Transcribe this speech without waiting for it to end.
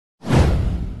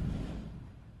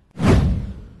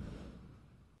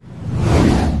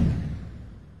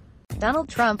Donald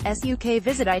Trump's UK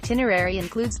visit itinerary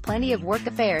includes plenty of work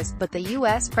affairs, but the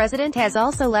US president has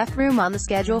also left room on the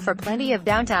schedule for plenty of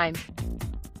downtime.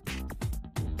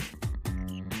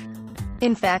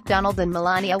 In fact, Donald and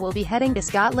Melania will be heading to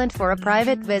Scotland for a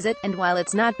private visit, and while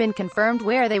it's not been confirmed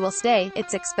where they will stay,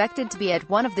 it's expected to be at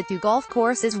one of the 2 golf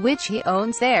courses which he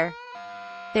owns there.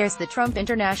 There's the Trump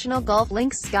International Golf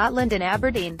Links Scotland in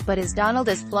Aberdeen, but as Donald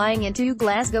is flying into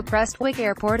Glasgow Prestwick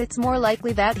Airport, it's more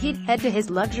likely that he'd head to his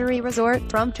luxury resort,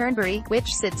 Trump Turnberry,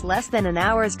 which sits less than an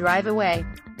hour's drive away.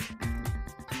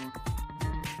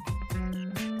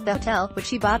 The hotel, which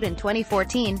he bought in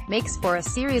 2014, makes for a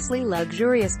seriously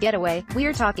luxurious getaway.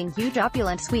 We're talking huge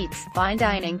opulent suites, fine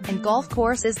dining, and golf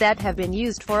courses that have been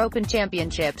used for Open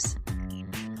Championships.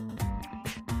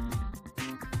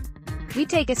 We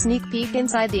take a sneak peek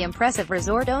inside the impressive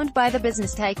resort owned by the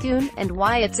business tycoon, and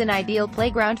why it's an ideal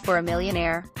playground for a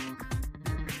millionaire.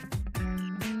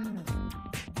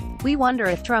 We wonder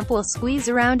if Trump will squeeze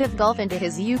a round of golf into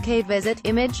his UK visit.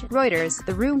 Image, Reuters.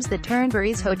 The rooms. The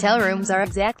Turnberry's hotel rooms are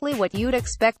exactly what you'd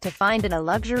expect to find in a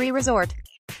luxury resort.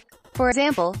 For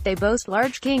example, they boast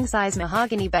large king-size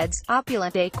mahogany beds,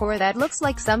 opulent decor that looks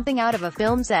like something out of a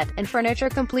film set, and furniture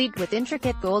complete with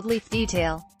intricate gold leaf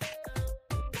detail.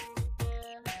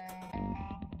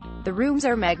 The rooms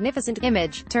are magnificent.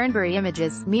 Image, Turnberry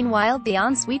Images. Meanwhile, the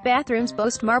ensuite bathrooms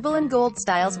boast marble and gold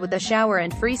styles with a shower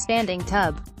and freestanding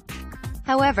tub.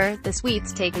 However, the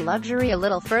suites take luxury a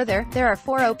little further. There are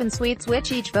 4 open suites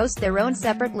which each boast their own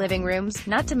separate living rooms,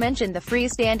 not to mention the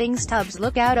freestanding tubs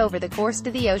look out over the course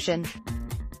to the ocean.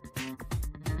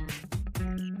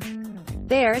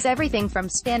 There's everything from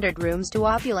standard rooms to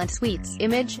opulent suites.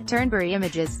 Image, Turnberry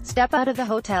Images. Step out of the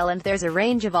hotel and there's a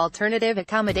range of alternative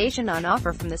accommodation on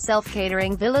offer, from the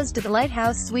self-catering villas to the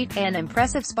lighthouse suite, an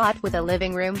impressive spot with a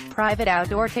living room, private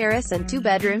outdoor terrace and 2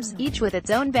 bedrooms, each with its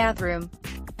own bathroom.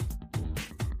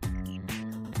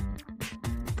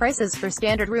 Prices for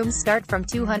standard rooms start from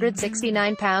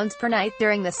 £269 per night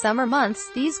during the summer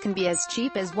months. These can be as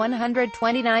cheap as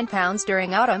 £129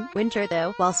 during autumn, winter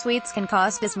though, while suites can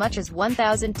cost as much as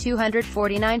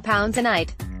 £1,249 a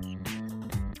night.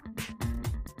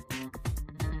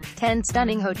 10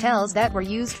 stunning hotels that were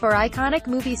used for iconic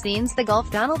movie scenes. The golf.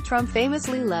 Donald Trump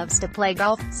famously loves to play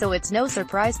golf, so it's no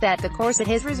surprise that the course at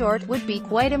his resort would be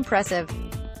quite impressive.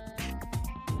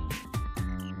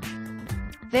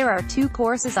 There are 2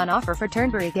 courses on offer for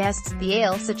Turnberry guests, the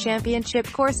Ailsa Championship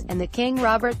course, and the King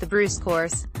Robert the Bruce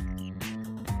course.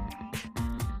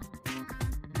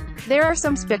 There are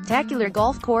some spectacular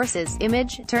golf courses.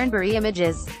 Image, Turnberry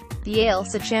Images. The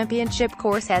Ailsa Championship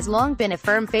course has long been a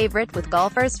firm favorite with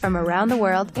golfers from around the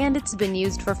world, and it's been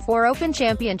used for 4 Open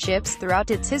Championships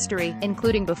throughout its history,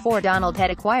 including before Donald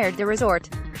had acquired the resort.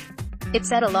 It's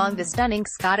set along the stunning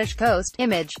Scottish coast.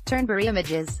 Image, Turnberry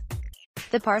Images.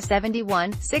 The par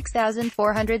 71,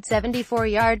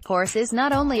 6,474-yard course is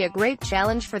not only a great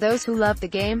challenge for those who love the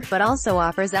game, but also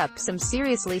offers up some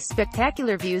seriously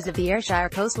spectacular views of the Ayrshire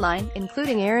coastline,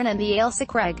 including Arran and the Ailsa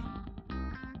Crag.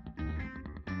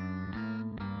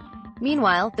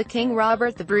 Meanwhile, the King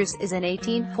Robert the Bruce is an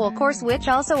 18-hole course which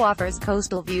also offers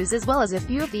coastal views as well as a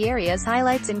few of the area's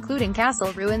highlights, including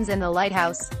castle ruins and the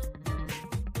lighthouse.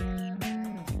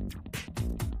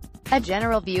 A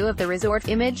general view of the resort.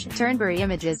 Image, Turnberry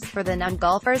Images. For the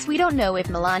non-golfers, we don't know if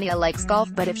Melania likes golf,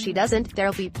 but if she doesn't,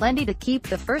 there'll be plenty to keep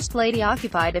the First Lady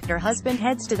occupied if her husband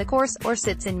heads to the course, or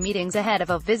sits in meetings ahead of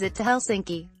a visit to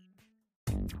Helsinki.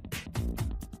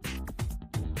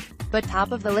 But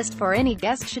top of the list for any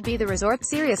guest should be the resort's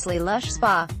seriously lush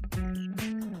spa.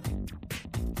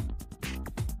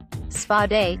 Spa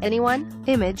day. Anyone?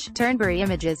 Image, Turnberry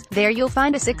Images. There you'll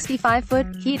find a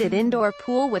 65-foot, heated indoor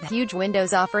pool with huge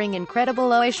windows offering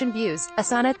incredible ocean views, a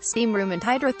sauna, steam room and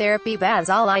hydrotherapy baths,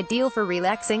 all ideal for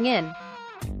relaxing in.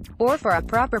 Or for a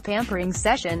proper pampering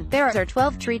session. There are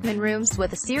 12 treatment rooms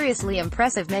with a seriously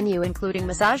impressive menu including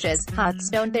massages, hot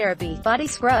stone therapy, body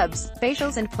scrubs,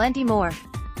 facials and plenty more.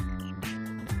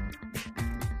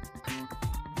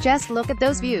 Just look at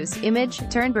those views. Image,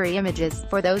 Turnberry Images.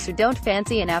 For those who don't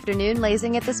fancy an afternoon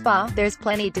lazing at the spa, there's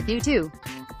plenty to do too.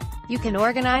 You can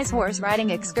organize horse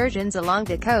riding excursions along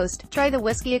the coast, try the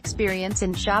whiskey experience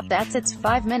in shop that sits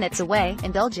 5 minutes away,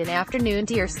 indulge in afternoon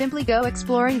tea, or simply go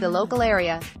exploring the local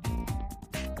area.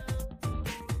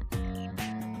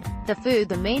 The food.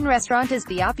 The main restaurant is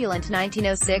the opulent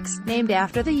 1906, named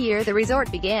after the year the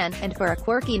resort began, and for a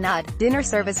quirky nod, dinner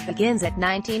service begins at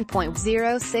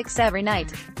 19.06 every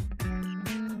night.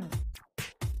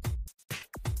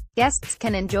 Guests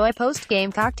can enjoy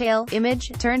post-game cocktail.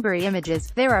 Image, Turnberry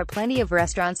Images. There are plenty of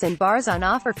restaurants and bars on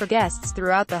offer for guests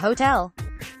throughout the hotel.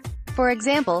 For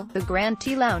example, the Grand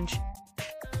Tea Lounge,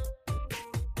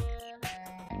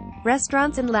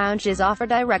 Restaurants and lounges offer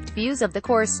direct views of the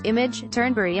course. Image,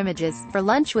 Turnberry Images. For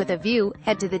lunch with a view,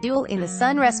 head to the Duel in the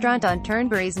Sun restaurant on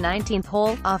Turnberry's 19th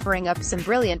hole, offering up some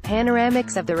brilliant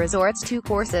panoramics of the resort's 2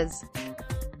 courses.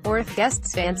 Or if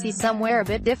guests fancy somewhere a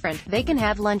bit different, they can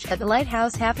have lunch at the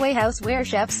Lighthouse Halfway House, where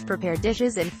chefs prepare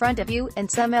dishes in front of you, and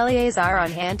sommeliers are on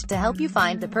hand to help you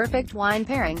find the perfect wine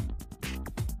pairing.